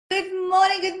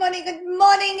good morning, good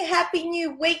morning. Happy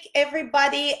new week,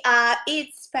 everybody.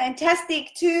 It's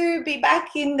fantastic to be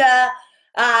back in the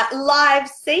live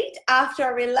seat after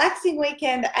a relaxing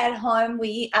weekend at home.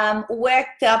 We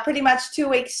worked pretty much 2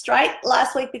 weeks straight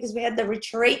last week because we had the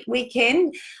retreat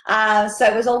weekend. So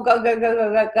it was all go, go, go,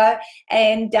 go, go, go.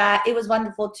 And it was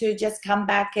wonderful to just come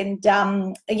back and,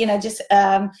 just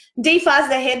defuzz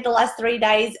the head the last 3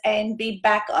 days and be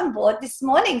back on board this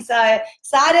morning. So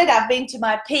excited. I've been to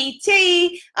my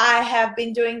PT. I have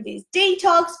been doing this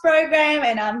detox program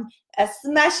and I'm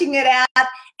smashing it out.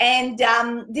 And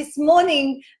this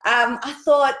morning, I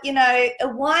thought,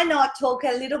 why not talk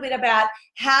a little bit about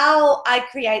how I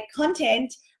create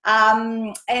content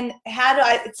and how do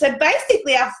I, so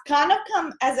basically I've kind of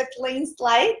come as a clean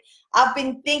slate. I've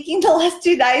been thinking the last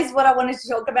 2 days what I wanted to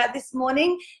talk about this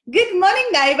morning. Good morning,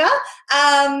 neighbor.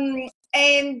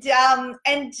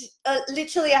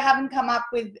 Literally I haven't come up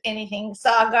with anything. So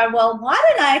I go, well, why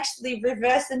don't I actually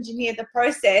reverse engineer the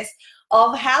process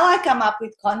of how I come up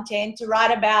with content to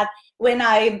write about when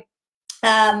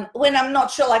I'm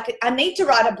not sure, like I need to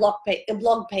write a blog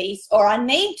piece, or I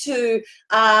need to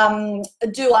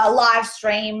do a live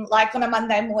stream like on a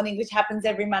Monday morning, which happens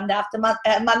every Monday after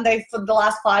Monday for the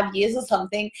last 5 years or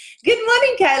something. Good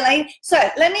morning, Kayleen. So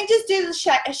let me just do the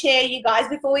share, you guys,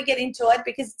 before we get into it,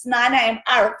 because it's 9 a.m.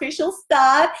 our official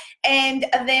start, and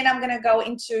then I'm going to go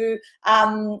into,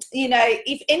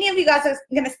 if any of you guys are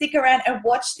going to stick around and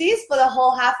watch this for the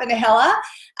whole half an hour,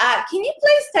 can you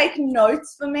please take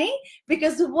notes for me?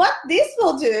 Because what this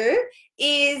will do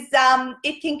is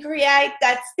it can create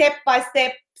that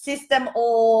step-by-step system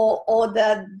or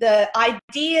the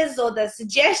ideas or the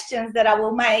suggestions that I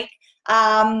will make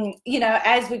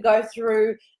as we go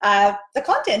through the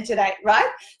content today, right?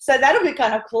 So that'll be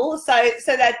kind of cool. So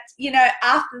that,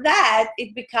 after that,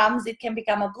 it can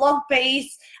become a blog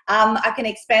piece. I can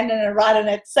expand it and write on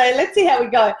it. So let's see how we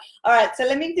go. All right, so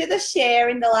let me do the share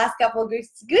in the last couple of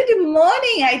weeks. Good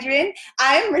morning, Adrian.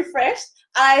 I am refreshed.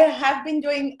 I have been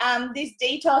doing this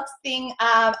detox thing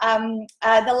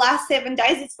the last 7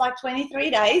 days. It's like 23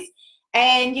 days.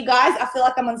 And you guys, I feel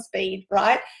like I'm on speed,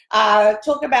 right?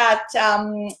 Talk about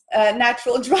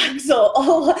natural drugs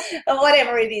or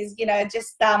whatever it is,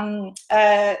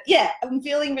 I'm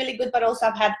feeling really good, but also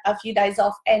I've had a few days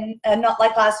off, and not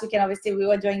like last weekend, obviously we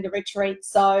were doing the retreat.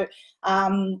 So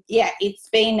it's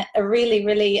been really,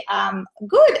 really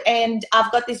good. And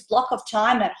I've got this block of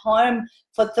time at home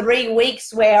for 3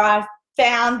 weeks where I've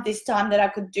found this time that I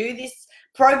could do this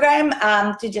program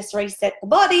to just reset the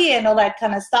body and all that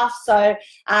kind of stuff. So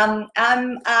I'm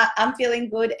feeling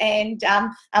good, and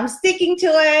I'm sticking to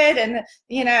it, and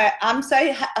I'm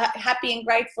so happy and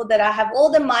grateful that I have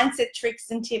all the mindset tricks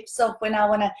and tips of when I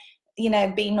want to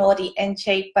be naughty and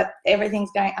cheap, but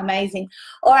everything's going amazing.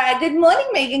 All right, good morning,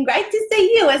 Megan. Great to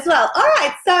see you as well. All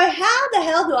right, so how the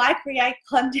hell do I create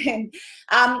content?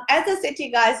 As I said to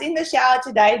you guys, in the shower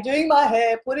today, doing my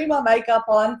hair, putting my makeup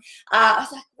on, I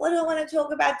was like, what do I want to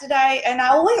talk about today? And I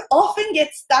often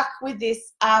get stuck with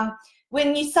this.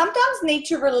 When you sometimes need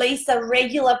to release a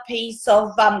regular piece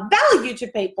of value to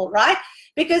people, right?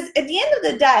 Because at the end of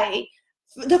the day,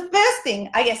 the first thing,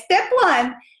 I guess, step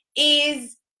one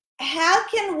is, how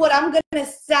can what I'm going to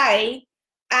say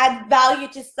add value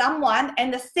to someone?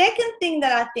 And the second thing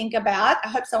that I think about, I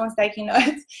hope someone's taking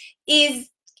notes, is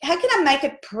how can I make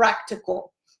it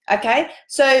practical? Okay,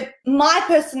 so my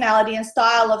personality and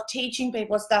style of teaching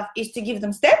people stuff is to give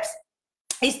them steps,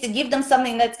 is to give them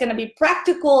something that's going to be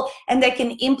practical and they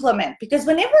can implement. Because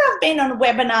whenever I've been on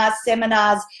webinars,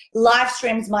 seminars, live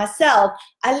streams myself,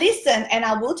 I listen and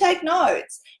I will take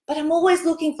notes, but I'm always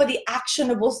looking for the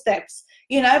actionable steps.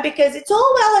 Because it's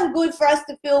all well and good for us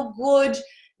to feel good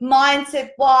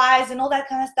mindset-wise and all that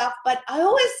kind of stuff, but I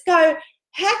always go,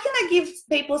 how can I give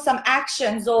people some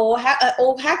actions, or how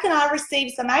can I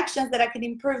receive some actions that I can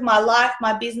improve my life,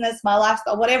 my business, my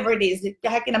lifestyle, whatever it is?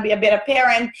 How can I be a better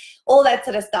parent? All that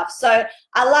sort of stuff. So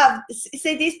I love,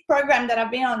 see, this program that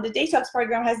I've been on, the detox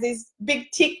program, has these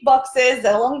big tick boxes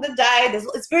along the day.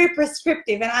 It's very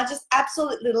prescriptive, and I just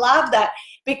absolutely love that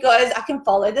because I can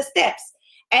follow the steps.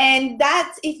 And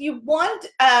that's, if you want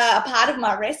a part of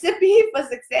my recipe for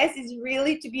success, is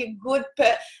really to be a good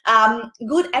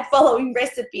at following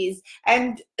recipes,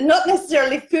 and not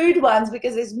necessarily food ones,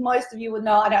 because as most of you will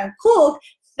know, I don't cook.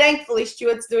 Thankfully,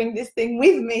 Stuart's doing this thing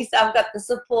with me, so I've got the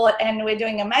support and we're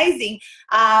doing amazing.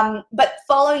 But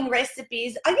following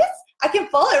recipes, I guess I can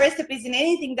follow recipes in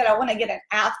anything that I want to get an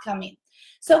outcome in.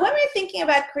 So when we're thinking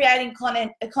about creating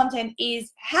content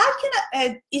is how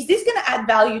can is this going to add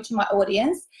value to my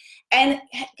audience? And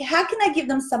how can I give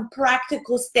them some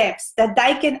practical steps that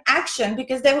they can action,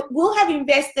 because they will have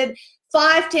invested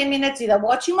 5-10 minutes either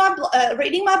watching my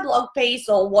reading my blog piece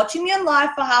or watching me on live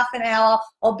for half an hour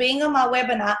or being on my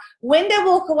webinar. When they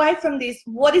walk away from this,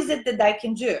 what is it that they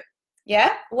can do?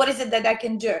 Yeah, what is it that they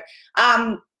can do?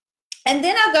 And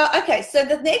then I go, okay, so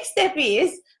the next step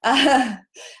is, yeah,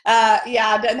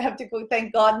 I don't have to cook,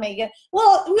 thank God, Megan.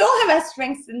 Well, we all have our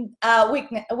strengths and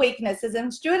weaknesses,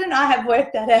 and Stuart and I have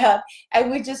worked that out, and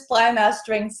we just plan our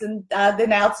strengths and then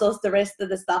outsource the rest of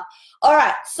the stuff. All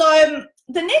right, so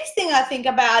the next thing I think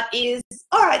about is,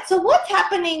 all right, so what's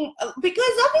happening?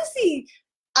 Because obviously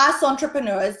us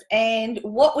entrepreneurs and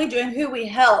what we do and who we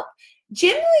help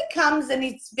generally comes, and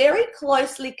it's very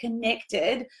closely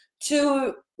connected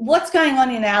to what's going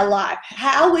on in our life,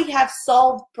 how we have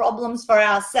solved problems for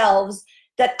ourselves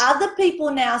that other people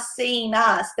now see in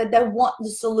us that they want the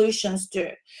solutions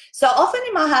to. So often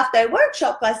in my half-day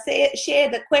workshop, I share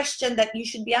the question that you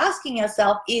should be asking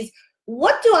yourself is,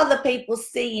 what do other people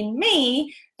see in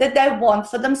me that they want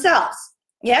for themselves?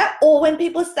 Yeah. Or when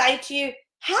people say to you,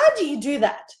 how do you do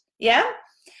that? Yeah.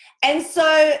 And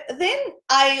so then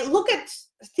I look at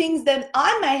things that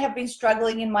I may have been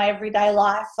struggling in my everyday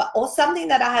life or something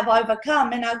that I have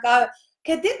overcome, and I go,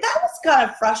 okay, that was kind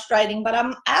of frustrating, but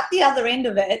I'm at the other end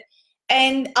of it,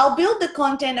 and I'll build the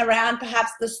content around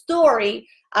perhaps the story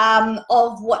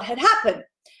of what had happened.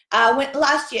 When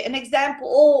last year, an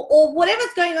example, or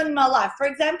whatever's going on in my life. For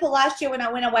example, last year when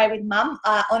I went away with Mum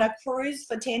on a cruise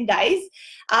for 10 days,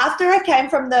 after I came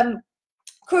from the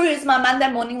cruise, my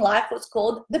Monday morning live was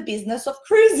called The Business of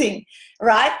Cruising,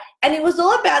 right? And it was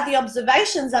all about the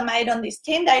observations I made on this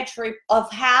 10-day trip of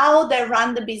how they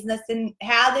run the business and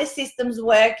how their systems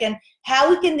work and how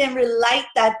we can then relate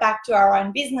that back to our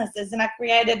own businesses. And I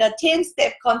created a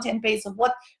 10-step content piece of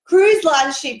what cruise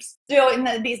line ships do in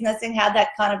the business and how that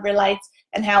kind of relates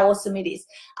and how awesome it is.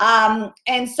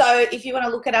 And so if you want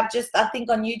to look it up, just I think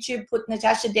on YouTube, put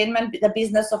Natasha Denman, The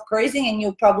Business of Cruising, and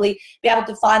you'll probably be able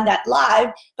to find that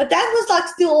live. But that was like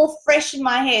still all fresh in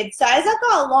my head. So as I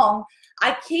go along,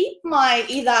 I keep my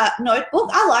either notebook.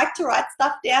 I like to write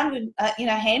stuff down with,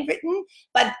 handwritten,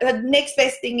 but the next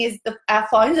best thing is our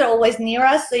phones are always near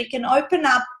us. So you can open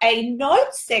up a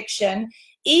notes section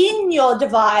in your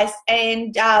device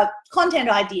and content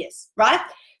ideas, right?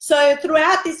 So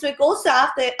throughout this week, also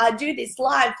after I do this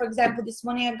live, for example, this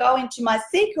morning I go into my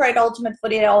Secret Ultimate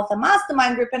 48 Author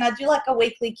Mastermind group and I do like a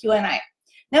weekly Q&A.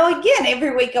 Now, again,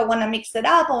 every week I want to mix it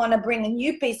up. I want to bring a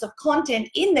new piece of content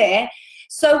in there.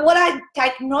 So what I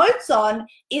take notes on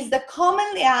is the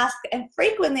commonly asked and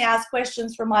frequently asked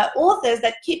questions from my authors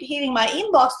that keep hitting my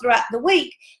inbox throughout the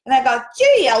week. And I go,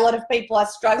 gee, a lot of people are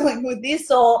struggling with this,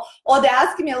 or they're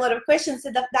asking me a lot of questions.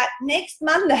 So that next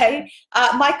Monday,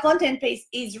 my content piece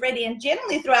is ready. And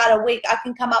generally throughout a week, I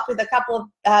can come up with a couple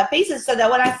of pieces so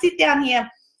that when I sit down here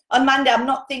on Monday, I'm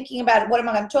not thinking about what am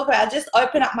I going to talk about. I just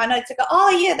open up my notes and go, oh,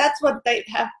 yeah, that's what they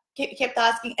have kept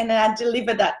asking, and then I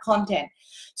deliver that content.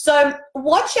 So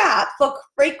watch out for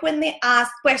frequently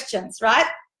asked questions, right?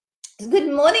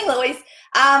 Good morning, Louise.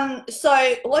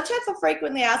 So watch out for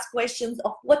frequently asked questions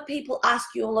of what people ask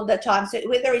you all of the time. So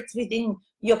whether it's within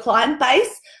your client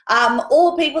base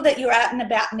or people that you're out and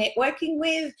about networking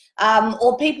with,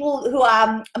 or people who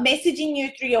are messaging you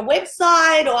through your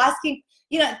website or asking,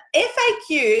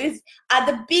 FAQs are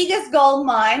the biggest gold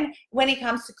mine when it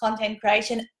comes to content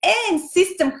creation and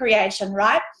system creation,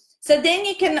 right? So then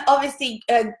you can obviously,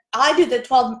 I do the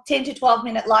 10 to 12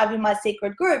 minute live in my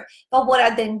secret group, but what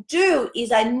I then do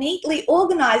is I neatly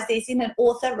organize this in an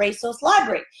author resource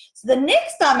library. So the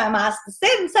next time I'm asked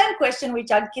the same question, which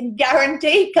I can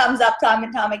guarantee comes up time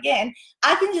and time again,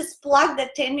 I can just plug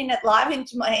that 10-minute live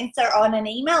into my answer on an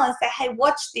email and say, hey,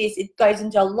 watch this. It goes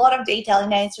into a lot of detail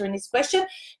in answering this question,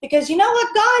 because you know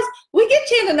what, guys, we get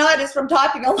tendinitis from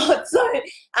typing a lot. So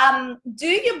do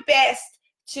your best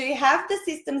to have the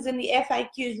systems and the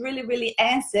FAQs really, really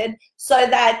answered, so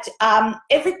that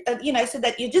so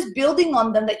that you're just building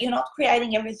on them, that you're not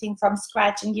creating everything from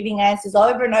scratch and giving answers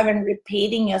over and over and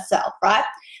repeating yourself, right?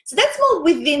 So that's more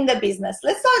within the business.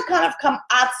 Let's not kind of come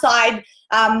outside,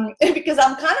 because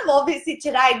I'm kind of obviously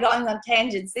today going on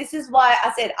tangents. This is why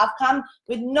I said I've come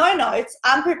with no notes,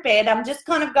 unprepared. I'm just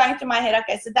kind of going through my head,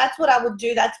 okay, so that's what I would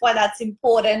do. That's why that's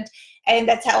important. And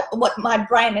that's what my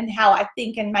brain and how I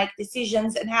think and make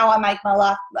decisions, and how I make my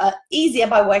life easier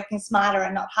by working smarter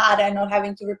and not harder, and not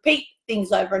having to repeat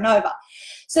things over and over.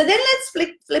 So then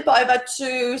let's flip over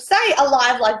to, say, a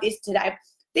live like this today.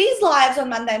 these lives on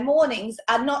Monday mornings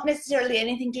are not necessarily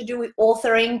anything to do with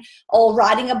authoring or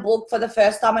writing a book for the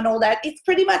first time and all that. It's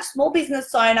pretty much small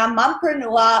business owner,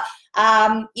 mompreneur,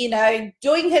 you know,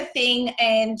 doing her thing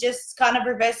and just kind of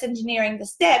reverse engineering the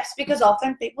steps, because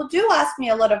often people do ask me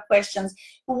a lot of questions.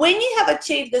 When you have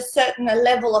achieved a certain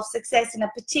level of success in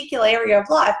a particular area of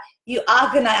life, you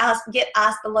are going to get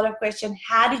asked a lot of questions.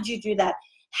 How did you do that?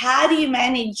 How do you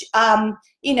manage,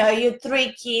 you know, your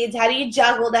 3 kids? How do you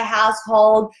juggle the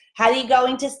household? How do you go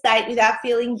interstate without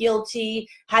feeling guilty?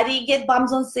 How do you get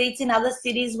bums on seats in other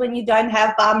cities when you don't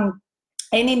have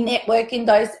any network in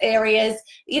those areas?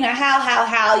 You know,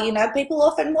 how, you know, people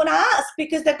often want to ask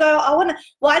because they go,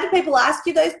 why do people ask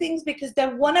you those things? Because they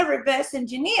want to reverse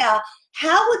engineer.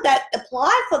 How would that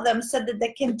apply for them so that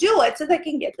they can do it, so they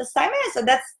can get the same answer?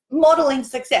 That's modeling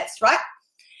success, right?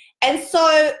 And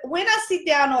so when I sit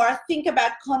down or I think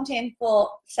about content for,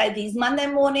 say, these Monday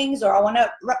mornings, or I want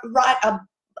to write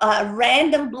a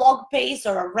random blog piece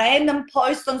or a random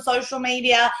post on social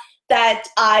media that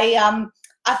I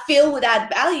feel would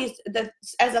add value, that,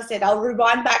 as I said, I'll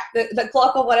rewind back the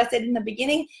clock of what I said in the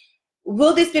beginning.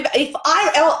 Will this be,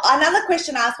 another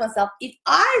question I ask myself, if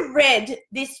I read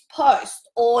this post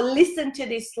or listened to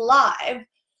this live,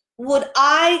 would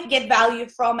I get value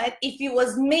from it if it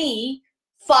was me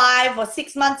 5 or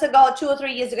 6 months ago, or 2 or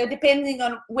 3 years ago, depending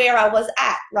on where I was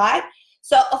at, right?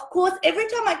 So, of course, every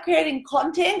time I'm creating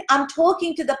content, I'm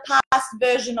talking to the past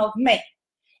version of me.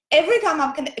 Every time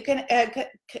I'm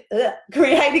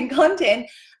creating content,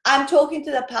 I'm talking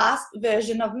to the past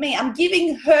version of me. I'm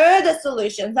giving her the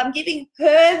solutions. I'm giving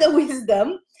her the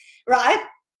wisdom, right?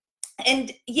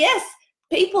 And yes,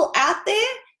 people out there,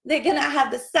 they're going to have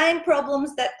the same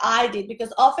problems that I did,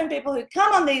 because often people who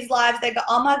come on these lives, they go,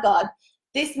 oh my God,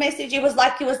 this message, it was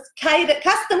like it was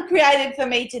custom created for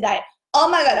me today. Oh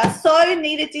my God, I so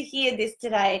needed to hear this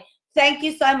today. Thank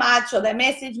you so much. Or they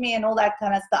message me and all that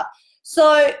kind of stuff.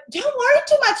 So don't worry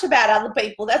too much about other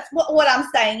people. That's what I'm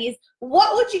saying is,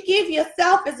 what would you give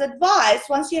yourself as advice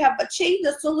once you have achieved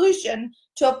a solution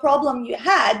to a problem you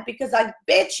had? Because I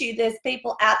bet you there's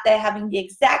people out there having the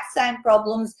exact same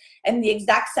problems and the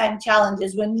exact same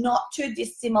challenges. We're not too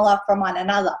dissimilar from one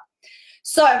another.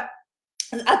 So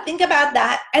I think about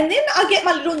that, and then I get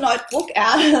my little notebook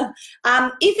out.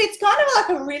 If it's kind of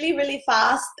like a really, really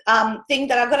fast thing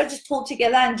that I've got to just pull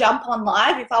together and jump on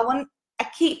live, if I want to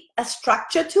keep a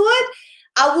structure to it,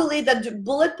 I will either do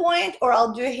bullet point, or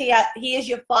I'll do here's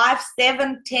your 5,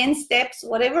 7, 10 steps,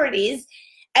 whatever it is.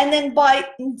 And then by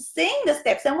seeing the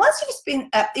steps, and once you've been,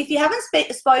 if you haven't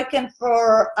spoken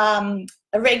for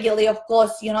regularly, of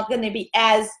course, you're not going to be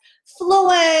as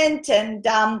fluent, and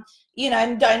you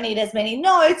know, don't need as many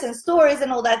notes and stories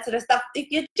and all that sort of stuff. If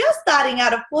you're just starting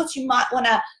out, of course, you might want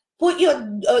to put your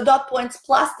dot points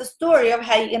plus the story of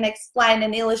how you're going to explain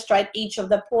and illustrate each of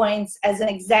the points as an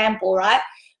example, right?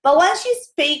 But once you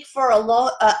speak for a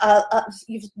lot,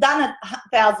 you've done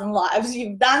 1,000 lives,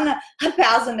 you've done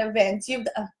 1,000 events,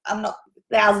 I'm not,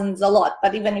 thousands a lot,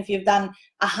 but even if you've done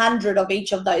 100 of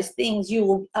each of those things, you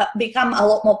will become a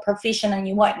lot more proficient, and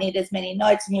you won't need as many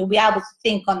notes, and you'll be able to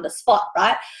think on the spot,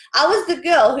 right? I was the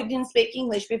girl who didn't speak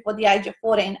English before the age of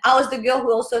 14. I was the girl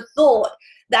who also thought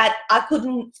that I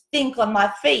couldn't think on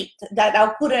my feet, that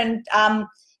I couldn't,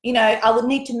 you know, I would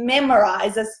need to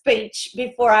memorize a speech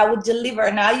before I would deliver.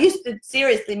 And I used to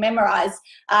seriously memorize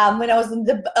when I was on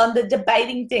the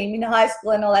debating team in high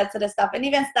school and all that sort of stuff. And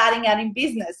even starting out in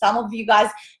business, some of you guys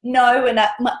know when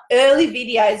my early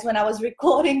videos, when I was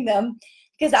recording them,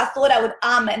 because I thought I would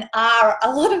and a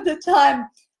lot of the time,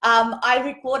 I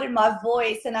recorded my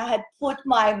voice, and I had put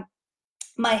my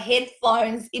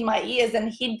headphones in my ears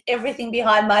and hid everything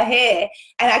behind my hair,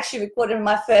 and actually recorded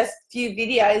my first few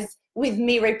videos with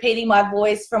me repeating my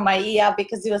voice from my ear,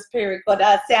 because it was pre-recorded.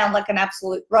 I sound like an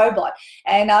absolute robot.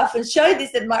 And I often show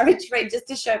this at my retreat just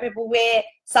to show people where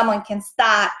someone can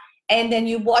start. And then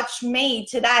you watch me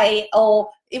today, or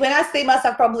when I see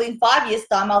myself probably in 5 years'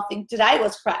 time, I'll think today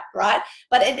was crap, right?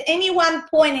 But at any one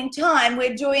point in time,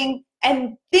 we're doing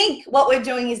and think what we're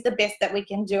doing is the best that we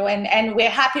can do, and we're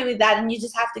happy with that, and you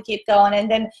just have to keep going.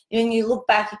 And then when you look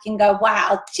back, you can go,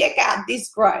 wow, check out this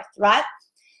growth, right?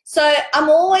 So I'm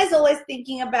always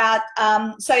thinking about,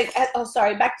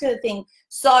 back to the thing.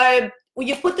 So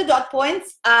you put the dot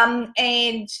points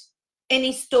and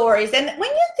any stories. And when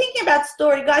you're thinking about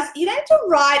story, guys, you don't have to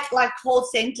write like whole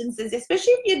sentences,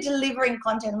 especially if you're delivering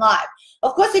content live.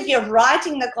 Of course, if you're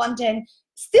writing the content,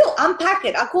 still unpack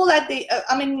it. I call that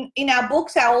in our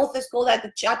books, our authors call that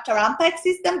the chapter unpack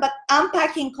system, but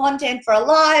unpacking content for a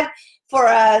live, for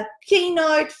a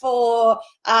keynote, for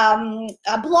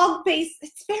a blog piece,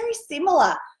 it's very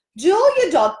similar. do all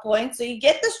your dot points so you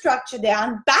get the structure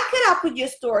down, back it up with your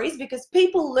stories, because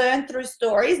people learn through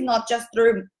stories, not just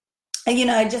through, you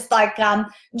know, just like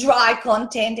dry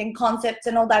content and concepts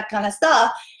and all that kind of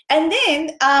stuff. And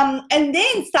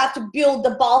then start to build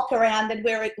the bulk around it,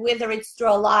 whether it's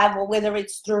through a live or whether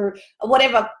it's through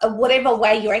whatever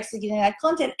way you're executing that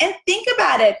content. And think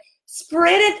about it.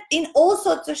 Spread it in all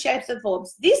sorts of shapes and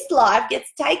forms. This live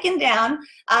gets taken down,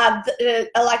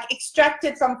 like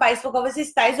extracted from Facebook, obviously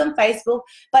stays on Facebook,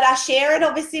 but I share it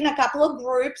obviously in a couple of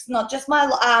groups, not just my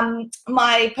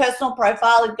my personal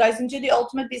profile. It goes into the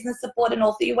Ultimate Business Support and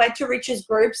Author Your Way to Riches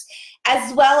groups,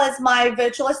 as well as my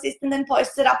virtual assistant then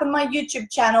posts it up on my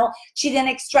YouTube channel. She then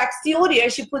extracts the audio,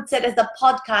 she puts it as a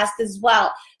podcast as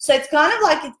well. So it's kind of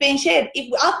like it's being shared.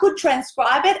 If I could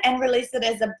transcribe it and release it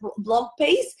as a blog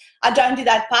piece, I don't do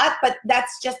that part, but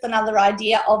that's just another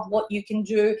idea of what you can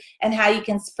do and how you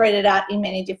can spread it out in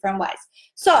many different ways.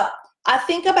 So I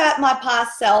think about my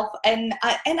past self, and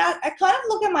I kind of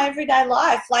look at my everyday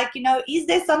life, like, you know, is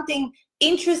there something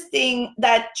interesting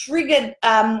that triggered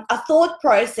a thought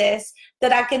process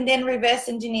that I can then reverse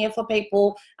engineer for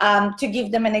people, to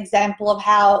give them an example of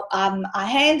how I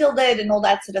handled it and all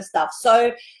that sort of stuff.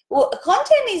 So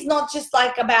content is not just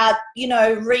like about, you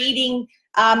know, reading,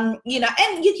 you know,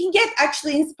 and you can get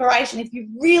actually inspiration if you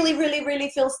really, really, really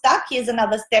feel stuck. Here's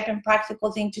another step and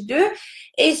practical thing to do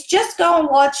is just go and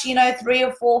watch, you know, 3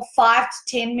 or 4, 5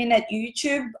 to 10 minute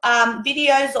YouTube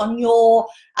videos on your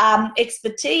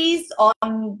expertise,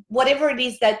 on whatever it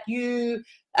is that you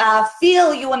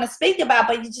feel you want to speak about,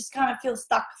 but you just kind of feel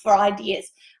stuck for ideas.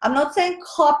 I'm not saying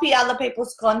copy other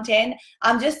people's content.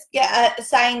 I'm just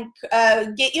saying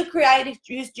get your creative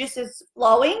juices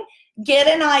flowing, get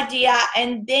an idea,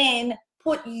 and then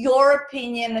put your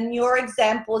opinion and your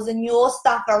examples and your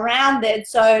stuff around it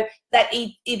so that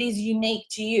it is unique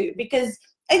to you. Because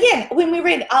again, when we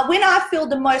read, when I feel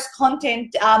the most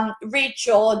content rich,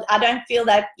 or I don't feel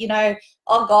that, you know,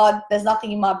 oh God, there's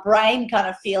nothing in my brain kind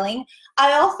of feeling,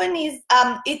 I often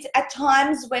it's at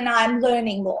times when I'm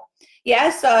learning more.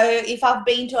 Yeah, so if I've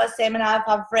been to a seminar, if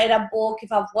I've read a book,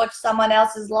 if I've watched someone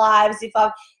else's lives, if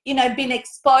I've, you know, been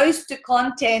exposed to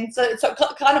content, so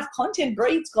kind of content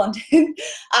breeds content.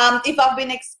 If I've been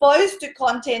exposed to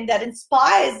content that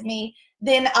inspires me,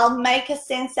 then I'll make a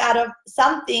sense out of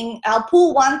something. I'll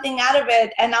pull one thing out of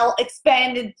it and I'll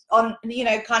expand it on, you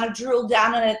know, kind of drill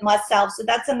down on it myself. So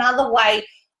that's another way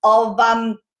of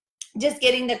just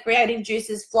getting the creative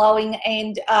juices flowing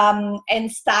and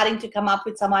starting to come up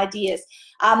with some ideas.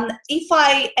 If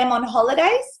I am on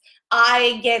holidays,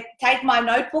 I take my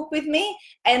notebook with me,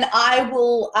 and I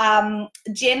will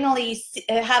generally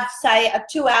have, say, a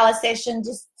 2-hour session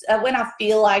just when I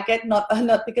feel like it, not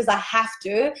because I have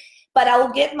to, but I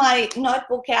will get my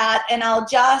notebook out and I'll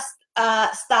just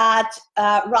start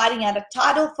writing out a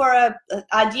title for an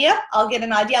idea. I'll get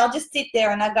an idea. I'll just sit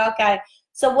there and I go, okay,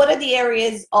 so what are the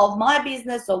areas of my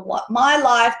business or what my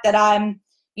life that I'm,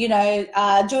 you know,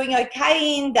 doing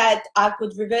okay in, that I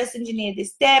could reverse engineer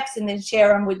these steps and then share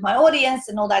them with my audience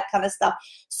and all that kind of stuff.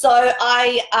 So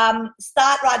I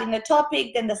start writing the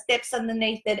topic, then the steps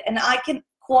underneath it, and I can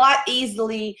quite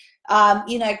easily,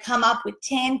 you know, come up with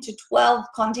 10 to 12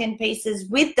 content pieces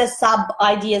with the sub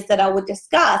ideas that I would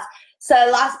discuss. So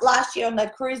last year on the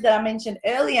cruise that I mentioned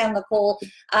earlier on the call,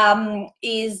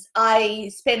 is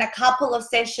I spent a couple of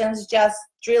sessions just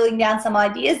drilling down some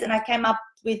ideas, and I came up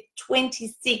with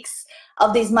 26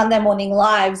 of these Monday morning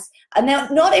lives. And now,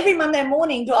 not every Monday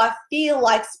morning do I feel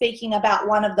like speaking about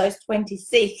one of those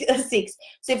 26.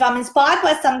 So if I'm inspired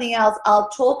by something else, I'll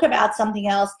talk about something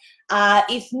else.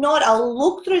 If not, I'll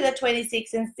look through the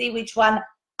 26 and see which one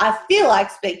I feel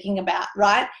like speaking about,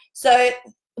 right? So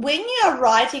when you're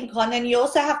writing content, you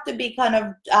also have to be kind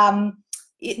of,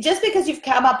 just because you've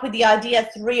come up with the idea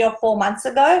 3 or 4 months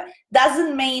ago,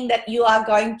 doesn't mean that you are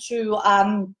going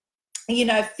to, you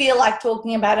know, feel like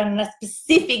talking about it on a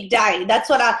specific day. That's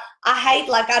what I hate.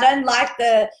 Like, I don't like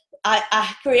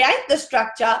I create the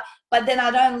structure, but then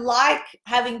I don't like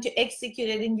having to execute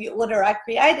it in the order I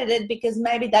created it, because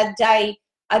maybe that day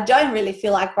I don't really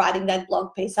feel like writing that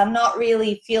blog piece. I'm not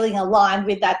really feeling aligned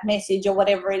with that message or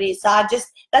whatever it is. So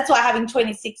that's why having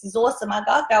 26 is awesome. I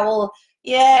go, okay, well,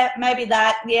 yeah, maybe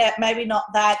that, yeah, maybe not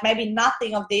that, maybe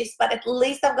nothing of this, but at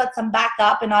least I've got some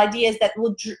backup and ideas that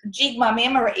will jig my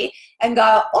memory and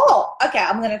go, oh, okay,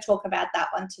 I'm going to talk about that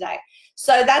one today.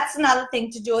 So that's another thing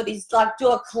to do. It is like do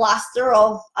a cluster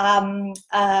of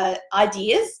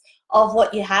ideas of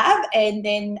what you have, and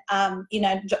then you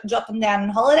know, drop them down on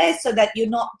holidays, so that you're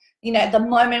not, you know, the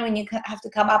moment when you have to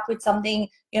come up with something,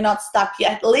 you're not stuck. You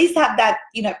at least have that,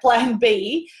 you know, plan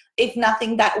B, if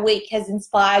nothing that week has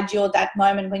inspired you, or that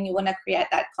moment when you want to create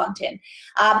that content.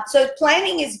 So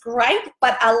planning is great,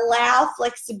 but allow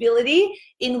flexibility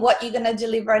in what you're going to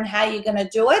deliver and how you're going to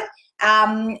do it.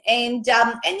 And you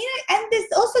know, and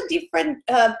there's also different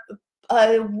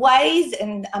ways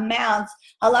and amounts.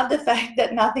 I love the fact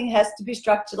that nothing has to be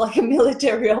structured like a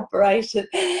military operation.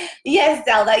 Yes,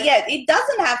 Zelda. Yeah, it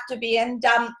doesn't have to be. And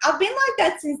I've been like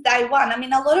that since day one. I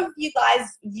mean, a lot of you guys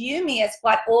view me as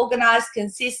quite organized,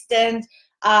 consistent,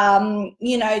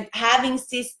 you know, having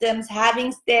systems,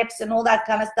 having steps and all that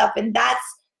kind of stuff. And that's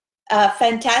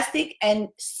fantastic, and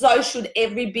so should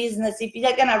every business. If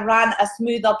you're going to run a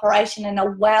smooth operation and a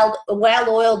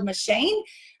well-oiled machine,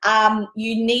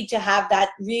 you need to have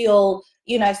that real,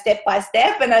 you know, step by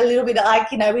step, and a little bit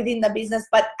like, you know, within the business.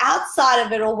 But outside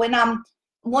of it, or when I'm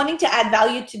wanting to add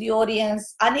value to the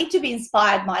audience, I need to be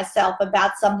inspired myself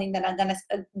about something that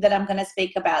I'm gonna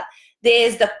speak about.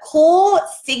 There's the core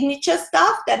signature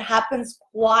stuff that happens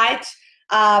quite,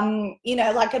 you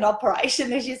know, like an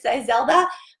operation, as you say, Zelda.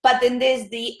 But then there's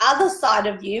the other side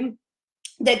of you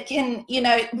that can, you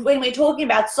know, when we're talking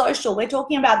about social, we're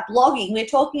talking about blogging, we're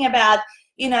talking about,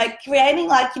 you know, creating,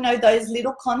 like, you know, those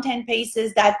little content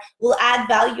pieces that will add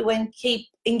value and keep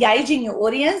engaging your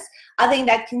audience. I think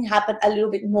that can happen a little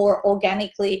bit more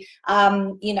organically.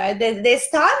 You know, there's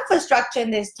time for structure,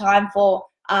 and there's time for,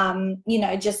 you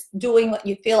know, just doing what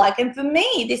you feel like. And for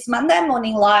me, this Monday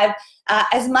Morning Live,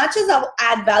 as much as I'll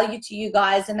add value to you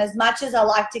guys, and as much as I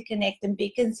like to connect and be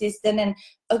consistent and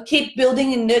keep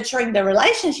building and nurturing the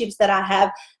relationships that I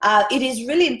have, it is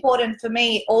really important for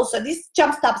me also. This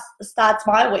starts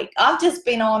my week. I've just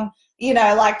been on, you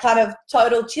know, like kind of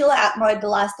total chill out mode the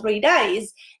last 3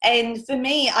 days. And for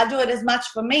me, I do it as much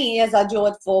for me as I do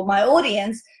it for my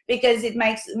audience, because it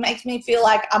makes me feel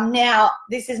like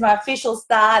this is my official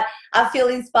start. I feel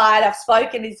inspired. I've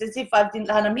spoken. It's as if I've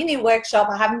done a mini workshop.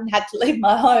 I haven't had to leave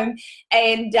my home.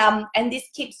 And this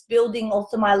keeps building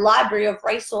also my library of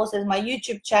resources, my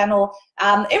YouTube channel,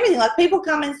 everything. Like, people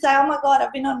come and say, oh my God,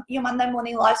 I've been on your Monday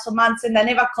Morning Lives for months, and they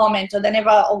never comment, or they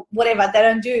never, or whatever. They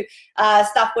don't do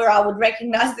stuff where I would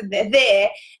recognize that they're there.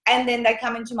 And then they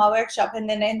come into my workshop and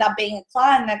then end up being a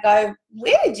client, and I go,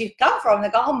 where did you come from? They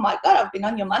go, oh my God, I've been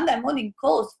on your Monday morning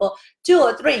calls for 2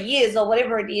 or 3 years, or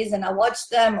whatever it is, and I watch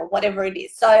them, or whatever it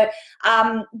is. So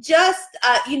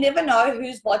you never know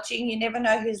who's watching, you never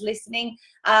know who's listening,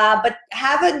 but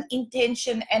have an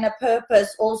intention and a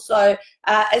purpose also.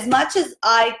 As much as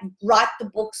I write the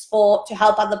books to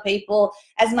help other people,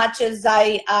 as much as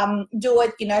I do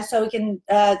it, you know, so we can,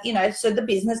 you know, so the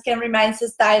business can remain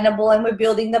sustainable, and we're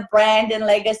building the brand and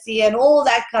legacy and all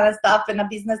that kind of stuff, and a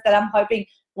business that I'm hoping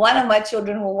one of my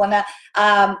children will want to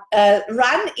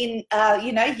run in,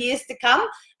 you know, years to come.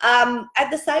 At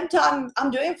the same time,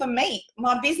 I'm doing for me,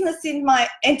 my business in my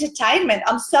entertainment.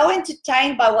 I'm so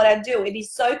entertained by what I do. It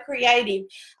is so creative.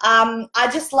 I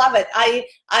just love it.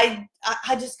 I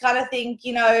just kind of think,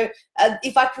 you know,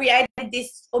 if I created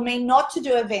this for me not to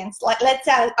do events, like let's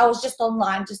say I was just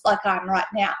online, just like I am right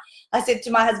now. I said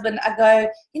to my husband, I go,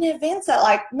 you know, events are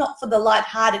like not for the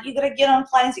lighthearted. You got to get on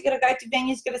planes, you got to go to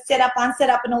venues, you got to set up, unset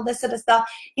up, and all this sort of stuff.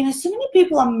 You know, so many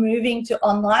people are moving to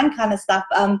online kind of stuff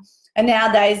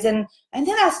nowadays, and then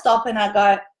I stop and I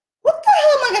go, what the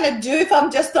hell am I going to do if I'm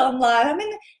just online? I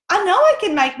mean, I know I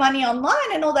can make money online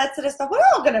and all that sort of stuff. We're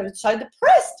not going to show the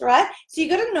press, right? So you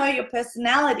got to know your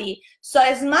personality. So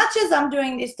as much as I'm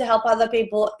doing this to help other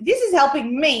people, this is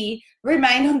helping me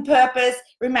remain on purpose,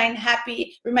 remain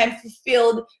happy, remain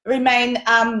fulfilled, remain,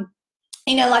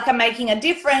 you know, like I'm making a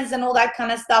difference and all that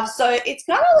kind of stuff. So it's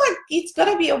kind of like, it's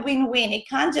got to be a win-win. It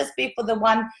can't just be for the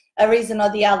one reason or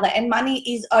the other. And money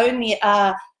is only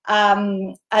a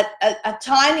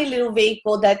tiny little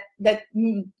vehicle that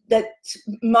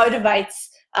motivates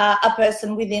a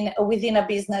person within a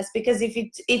business, because if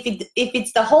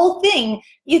it's the whole thing,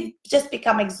 you just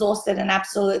become exhausted and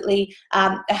absolutely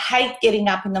hate getting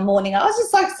up in the morning. I was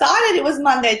just so excited it was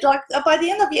Monday. Like by the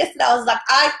end of yesterday, I was like,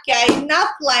 okay, enough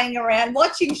laying around,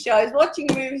 watching shows, watching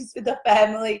movies with the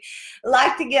family.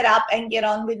 Like to get up and get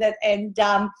on with it, and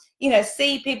you know,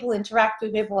 see people, interact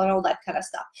with people, and all that kind of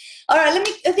stuff. All right, let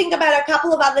me think about a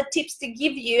couple of other tips to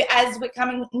give you as we're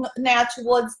coming now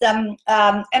towards them.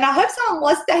 And I hope someone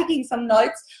was taking some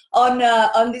notes on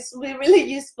this. Will be really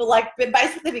useful. Like,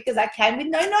 basically, because I came with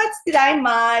no notes today,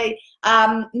 my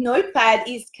notepad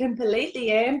is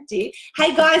completely empty.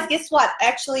 Hey guys, guess what?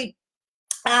 Actually,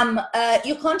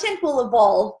 your content will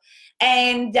evolve.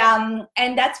 And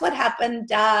that's what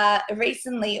happened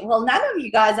recently. Well, none of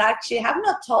you guys actually have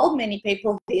not told many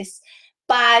people this,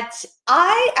 but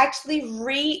I actually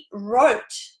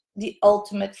rewrote the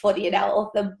Ultimate 48-Hour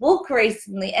Author book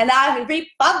recently, and I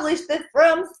republished it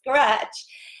from scratch.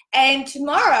 And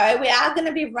tomorrow we are going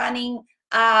to be running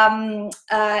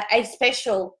a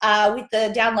special with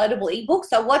the downloadable ebook.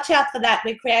 So watch out for that.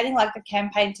 We're creating like a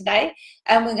campaign today,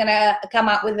 and we're going to come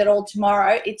up with it all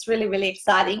tomorrow. It's really, really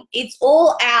exciting. It's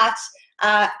all out,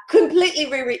 completely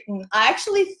rewritten. I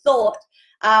actually thought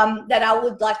that I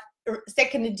would like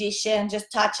second edition,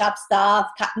 just touch up stuff,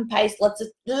 cut and paste,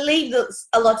 leave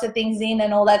lots of things in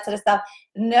and all that sort of stuff.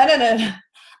 No.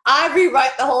 I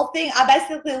rewrote the whole thing. I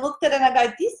basically looked at it and I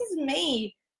go, this is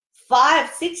me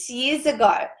 5-6 years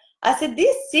ago. I said,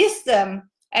 this system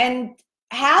and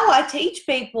how I teach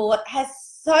people has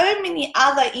so many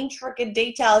other intricate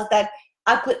details that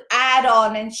I could add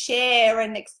on and share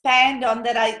and expand on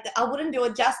that I wouldn't do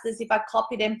it justice if I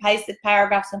copied and pasted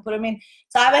paragraphs and put them in.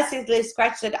 So I basically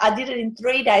scratched it. I did it in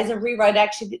 3 days. I rewrote,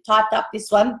 actually typed up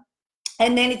this one.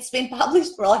 And then it's been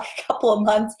published for like a couple of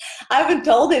months. I haven't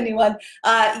told anyone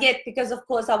yet because, of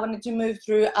course, I wanted to move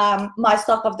through my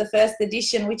stock of the first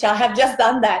edition, which I have just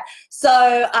done that.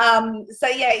 So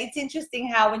yeah, it's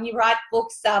interesting how when you write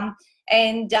books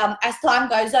and as time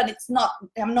goes on,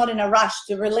 I'm not in a rush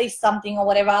to release something or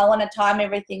whatever. I want to time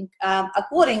everything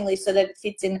accordingly so that it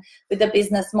fits in with the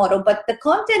business model. But the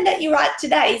content that you write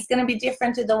today is going to be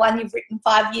different to the one you've written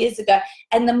 5 years ago.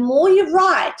 And the more you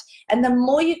write and the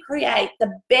more you create,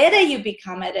 the better you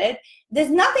become at it. There's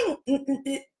nothing,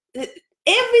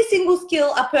 every single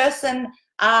skill a person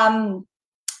wants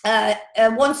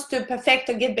to perfect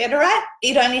or get better at,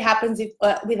 it only happens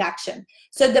with action.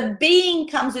 So the being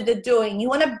comes with the doing. You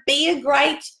want to be a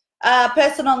great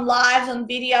person on lives, on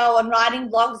video, on writing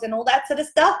blogs and all that sort of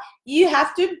stuff, you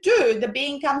have to do. The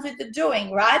being comes with the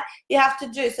doing, right? You have to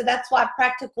do. So that's why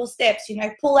practical steps,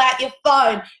 pull out your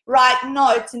phone, write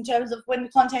notes in terms of when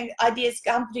content ideas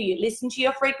come to you, listen to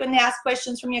your frequently asked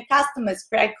questions from your customers,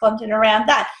 create content around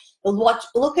that.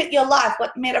 Look at your life.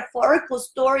 What metaphorical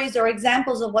stories or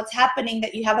examples of what's happening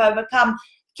that you have overcome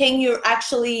can you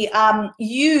actually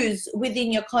use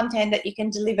within your content that you can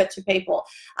deliver to people?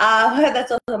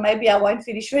 That's also, maybe I won't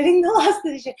finish reading the last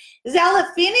edition.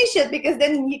 Zala, finish it, because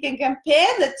then you can compare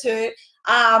the two,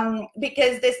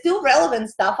 because there's still relevant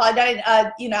stuff. I don't,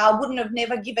 I wouldn't have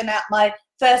never given out my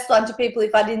first one to people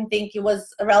if I didn't think it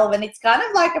was relevant. It's kind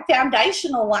of like a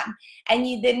foundational one, and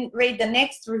you then read the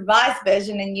next revised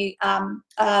version and you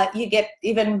get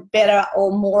even better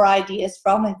or more ideas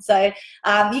from it. So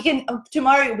you can,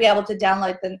 tomorrow you'll be able to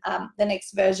download the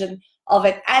next version of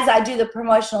it as I do the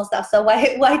promotional stuff. So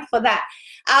wait for that.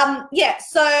 Yeah,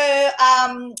 so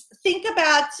think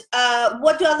about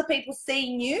what do other people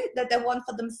see in you that they want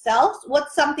for themselves?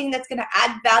 What's something that's going to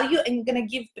add value and going to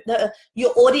give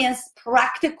your audience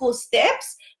practical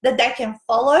steps that they can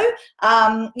follow?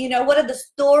 What are the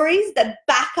stories that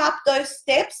back up those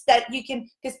steps that you can,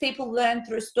 because people learn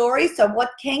through stories. So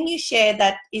what can you share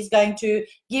that is going to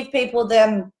give people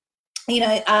them,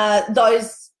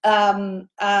 those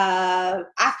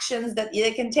actions that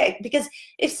they can take? Because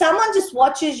if someone just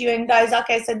watches you and goes,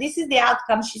 okay, so this is the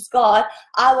outcome she's got,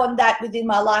 I want that within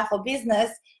my life or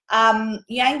business,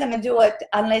 you ain't going to do it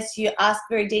unless you ask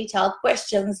very detailed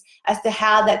questions as to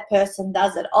how that person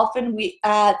does it. Often we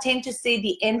tend to see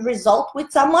the end result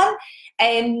with someone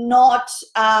and not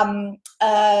and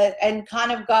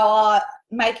kind of go,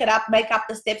 make up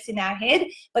the steps in our head.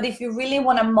 But if you really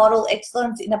want to model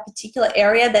excellence in a particular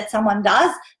area that someone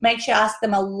does, make sure you ask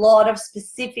them a lot of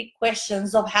specific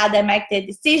questions of how they make their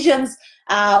decisions,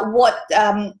 what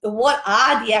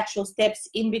are the actual steps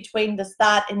in between the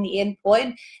start and the end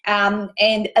point, and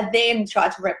then try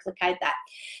to replicate that.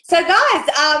 So guys,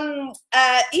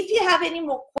 if you have any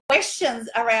more questions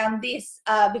around this,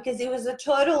 because it was a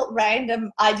total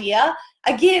random idea.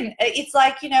 Again, it's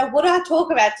like, what do I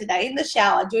talk about today in the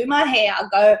shower, doing my hair? I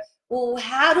go, well,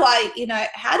 how do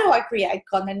I create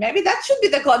content? Maybe that should be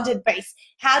the content piece.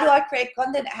 How do I create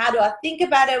content? How do I think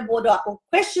about it? What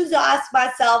questions do I ask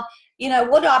myself?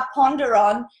 What do I ponder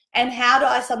on? And how do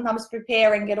I sometimes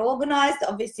prepare and get organized?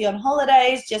 Obviously on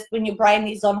holidays, just when your brain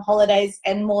is on holidays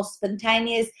and more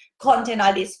spontaneous, content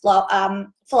ideas flow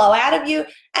out of you,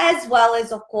 as well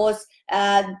as, of course,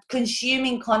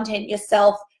 consuming content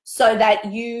yourself, so that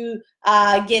you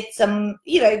get some,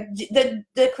 the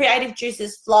creative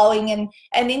juices flowing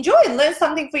and enjoy and learn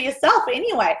something for yourself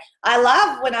anyway. I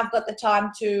love when I've got the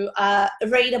time to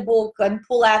read a book and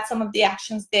pull out some of the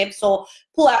action steps, or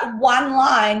pull out one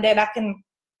line that I can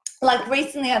like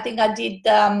recently, I think I did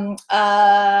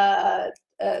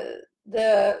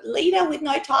The Leader with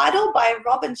No Title by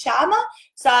Robin Sharma.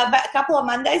 So about a couple of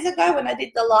Mondays ago when I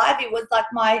did the live, it was like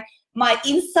my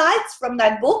insights from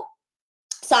that book.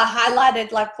 So I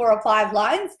highlighted like 4 or 5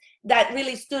 lines that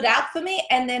really stood out for me,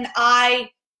 and then I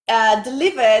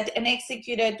delivered and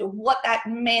executed what that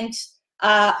meant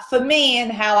for me,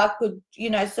 and how I could, you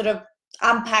know, sort of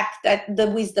unpack that, the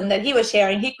wisdom that he was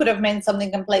sharing. He could have meant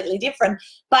something completely different,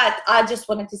 but I just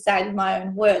wanted to say it in my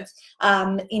own words,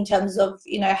 in terms of,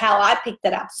 you know, how I picked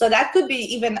it up. So that could be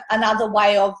even another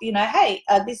way of, you know, hey,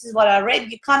 this is what I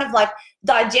read. You kind of like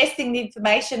digesting the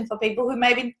information for people who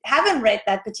maybe haven't read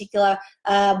that particular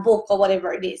book or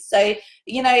whatever it is. So,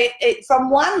 you know,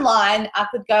 from one line I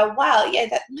could go, wow, yeah,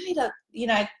 that made a, you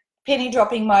know, penny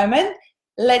dropping moment.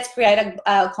 Let's create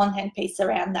a content piece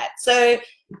around that. So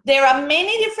there are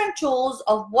many different tools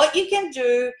of what you can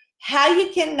do, how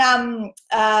you can,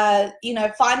 you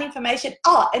know, find information.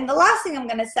 Oh, and the last thing I'm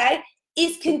going to say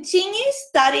is continue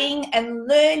studying and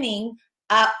learning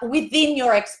within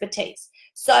your expertise.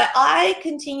 So I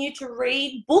continue to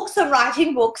read books on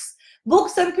writing books,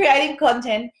 books on creating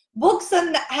content, books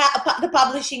on the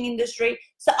publishing industry.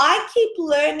 So I keep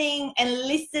learning and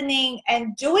listening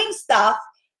and doing stuff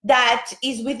that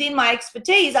is within my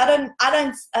expertise. I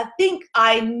don't think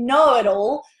I know it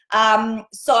all.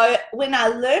 So when I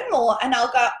learn more and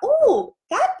I'll go, oh,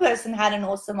 that person had an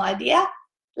awesome idea.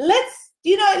 Let's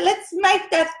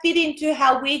make that fit into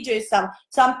how we do some.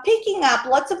 So I'm picking up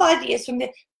lots of ideas from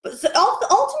there. So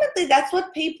ultimately, that's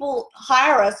what people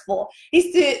hire us for, is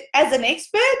to, as an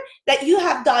expert, that you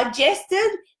have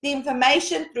digested the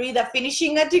information through either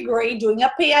finishing a degree, doing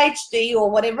a PhD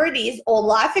or whatever it is, or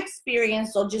life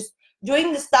experience, or just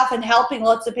doing the stuff and helping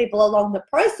lots of people along the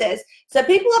process. So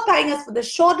people are paying us for the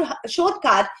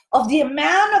shortcut of the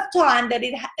amount of time that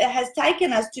it has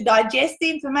taken us to digest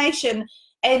the information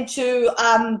and to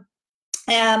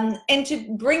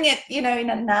bring it, you know,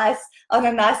 on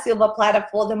a nice silver platter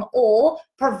for them, or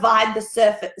provide the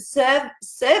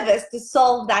service to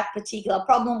solve that particular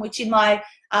problem, which in my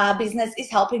business is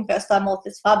helping first-time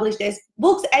authors publish their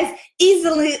books as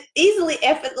easily,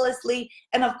 effortlessly,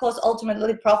 and of course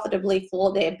ultimately profitably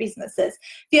for their businesses.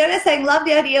 Fiona saying, love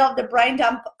the idea of the brain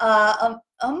dump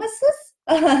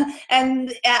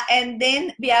and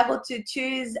then be able to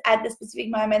choose at the specific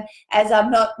moment, as I'm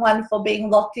not one for being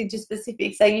locked into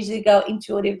specifics. I usually go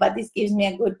intuitive, but this gives me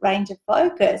a good range of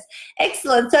focus.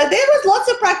 Excellent. So there was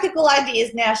lots of practical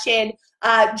ideas now shared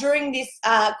during this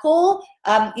call.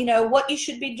 You know, what you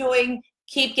should be doing.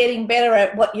 Keep getting better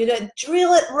at what you do.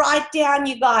 Drill it right down,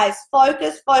 you guys.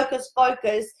 Focus, focus,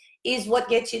 focus is what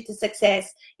gets you to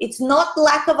success. It's not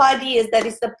lack of ideas that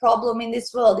is the problem in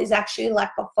this world. It's actually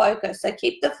lack of focus. So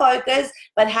keep the focus,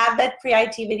 but have that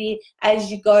creativity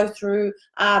as you go through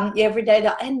your everyday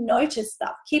day, and notice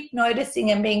stuff. Keep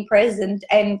noticing and being present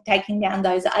and taking down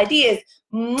those ideas.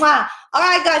 Mwah. All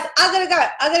right, guys, I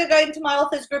gotta go into my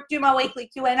authors group, do my weekly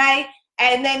Q&A,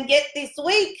 and then get this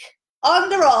week on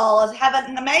the roll. Have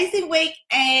an amazing week,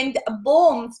 and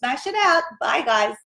boom, smash it out. Bye, guys.